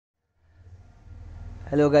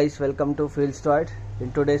Hello guys, welcome to Fieldstart.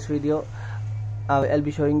 In today's video I'll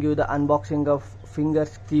be showing you the unboxing of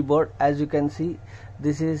Fingers keyboard. As you can see,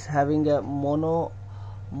 this is having a Magnifico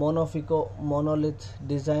Monolith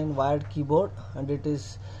design wired keyboard, and it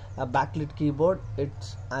is a backlit keyboard. It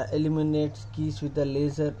illuminates keys with the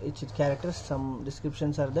laser etched characters. Some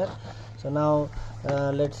descriptions are there. So now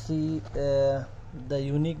let's see the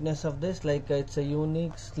uniqueness of this. It's a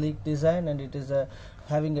unique sleek design, and it is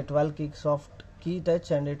having a 12 key soft key touch,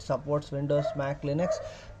 and it supports Windows, Mac, Linux,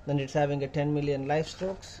 and it's having a 10 million live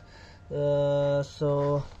strokes.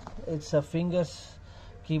 So it's a Fingers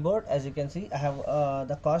keyboard. As you can see, I have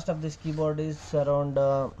the cost of this keyboard is around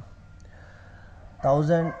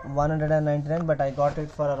 1199, but I got it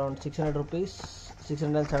for around 600 rupees,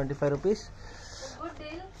 675 rupees. Good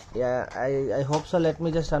deal. Yeah, I hope so. Let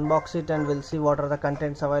me just unbox it and we'll see what are the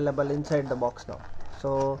contents available inside the box now.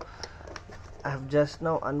 So I have just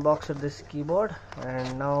now unboxed this keyboard,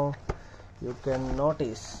 and now you can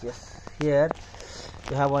notice, yes, here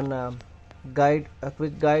you have one guide, a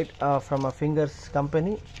quick guide from a Fingers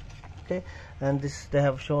company. Okay, and this they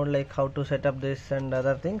have shown like how to set up this and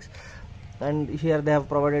other things, and here they have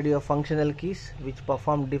provided you functional keys which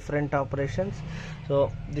perform different operations.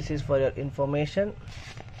 So this is for your information.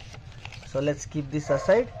 So let's keep this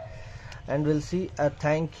aside and we'll see a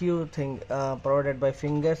thank you thing provided by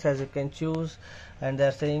Fingers. As you can choose, and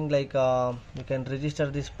they're saying you can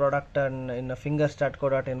register this product in a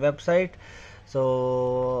fingers.co.in website.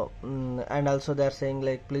 So and also they're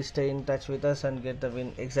saying please stay in touch with us and get the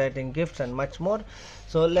exciting gifts and much more.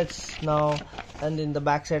 So let's now, and in the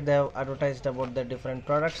back side they have advertised about the different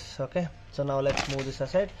products. Okay, so now let's move this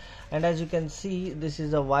aside, and as you can see, this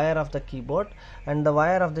is the wire of the keyboard, and the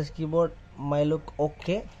wire of this keyboard might look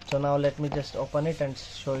okay. So now let me just open it and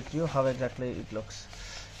show it to you how exactly it looks.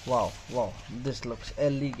 Wow, this looks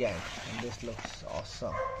elegant and this looks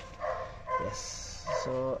awesome. Yes,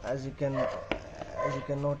 so as you can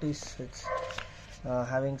notice, it's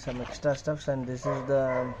having some extra stuffs, and this is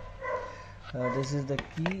the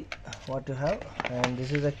key what you have, and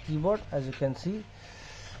this is the keyboard, as you can see.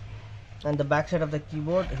 And the back side of the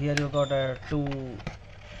keyboard, here you got two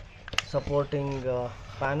supporting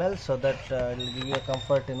panels, so that it will give you a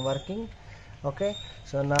comfort in working. Okay,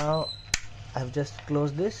 so now I've just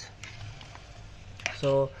closed this.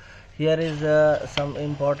 So here is some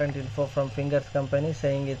important info from Fingers company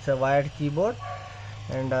saying it's a wired keyboard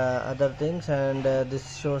and other things, and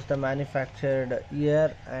this shows the manufactured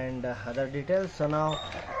year and other details. So now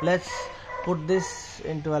let's put this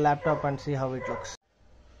into a laptop and see how it looks.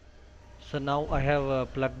 So now I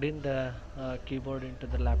have plugged in the keyboard into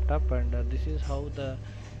the laptop, and this is how the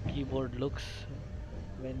keyboard looks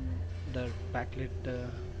when the backlit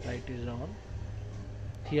light is on.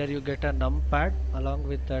 Here you get a numpad. Along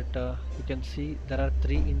with that, you can see there are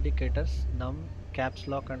three indicators: num, caps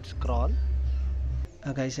lock, and scroll.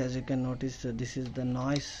 Guys, as you can notice, this is the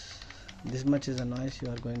noise. This much is the noise you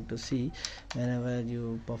are going to see whenever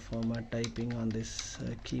you perform a typing on this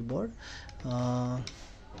keyboard.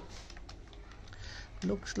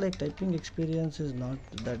 Looks like typing experience is not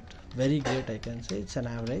that very great, I can say. It's an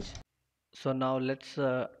average. So now let's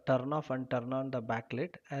turn off and turn on the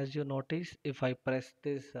backlit. As you notice, if I press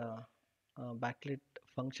this backlit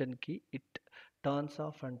function key, it turns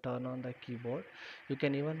off and turn on the keyboard. You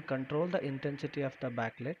can even control the intensity of the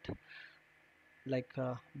backlit by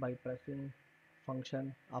pressing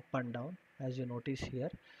function up and down, as you notice here.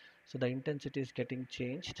 So the intensity is getting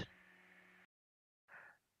changed.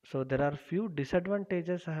 So there are few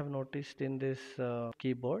disadvantages I have noticed in this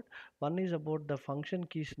keyboard. One is about the function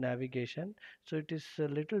keys navigation. So it is a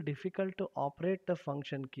little difficult to operate the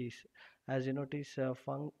function keys. As you notice,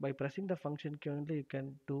 by pressing the function key only, you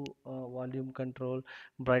can do volume control,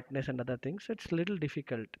 brightness, and other things. So it's a little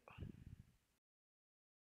difficult.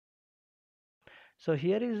 So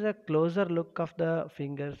here is a closer look of the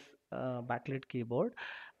Fingers backlit keyboard.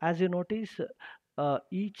 As you notice,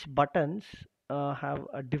 each buttons have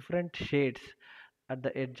a different shades at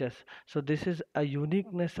the edges. So this is a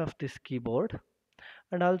uniqueness of this keyboard.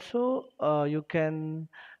 And also you can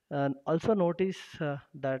also notice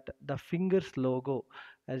that the Fingers logo,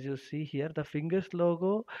 as you see here, the Fingers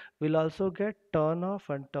logo will also get turn off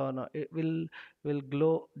and turn on. It will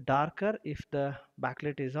glow darker if the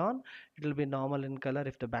backlit is on. It will be normal in color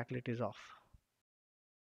if the backlit is off.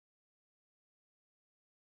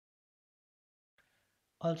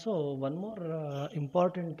 Also, one more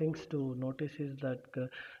important things to notice is that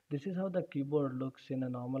this is how the keyboard looks in a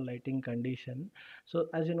normal lighting condition. So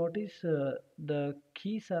as you notice, the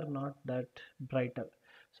keys are not that brighter.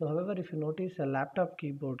 So however, if you notice a laptop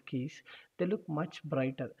keyboard keys, they look much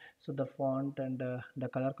brighter. So the font and the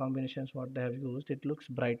color combinations what they have used, it looks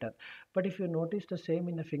brighter. But if you notice the same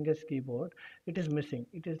in a fingers keyboard, it is missing,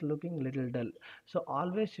 it is looking little dull. So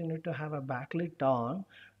always you need to have a backlit on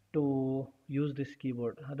to use this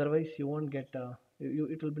keyboard, otherwise you won't get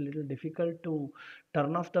it will be little difficult to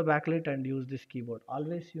turn off the backlit and use this keyboard.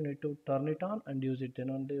 Always you need to turn it on and use it, then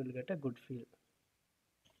only you will get a good feel.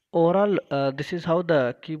 Overall, this is how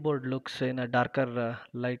the keyboard looks in a darker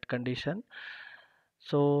light condition.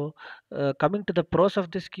 So coming to the pros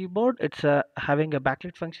of this keyboard, it's having a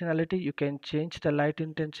backlit functionality. You can change the light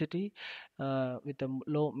intensity with the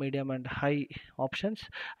low, medium and high options,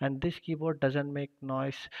 and this keyboard doesn't make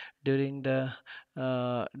noise during the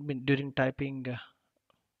during typing.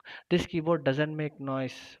 This keyboard doesn't make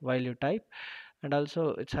noise while you type, and also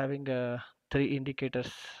it's having three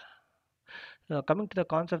indicators. Coming to the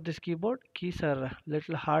cons of this keyboard, keys are a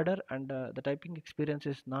little harder and the typing experience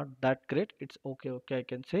is not that great. It's okay, I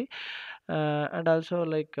can say. And also,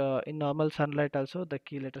 like in normal sunlight, also the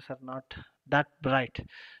key letters are not that bright.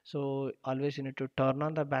 So always you need to turn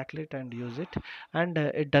on the backlit and use it. And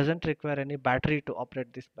it doesn't require any battery to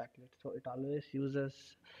operate this backlit. So it always uses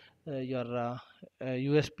your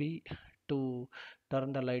USB to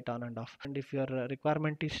turn the light on and off. And if your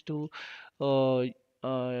requirement is to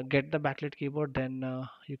uh, get the backlit keyboard, then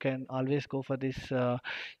you can always go for this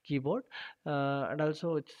keyboard. And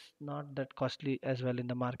also it's not that costly as well in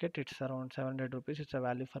the market. It's around 700 rupees. It's a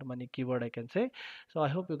value for money keyboard, I can say. So I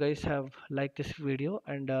hope you guys have liked this video,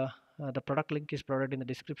 and the product link is provided in the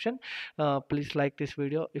description. Please like this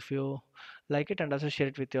video if you like it, and also share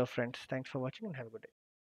it with your friends. Thanks for watching and have a good day.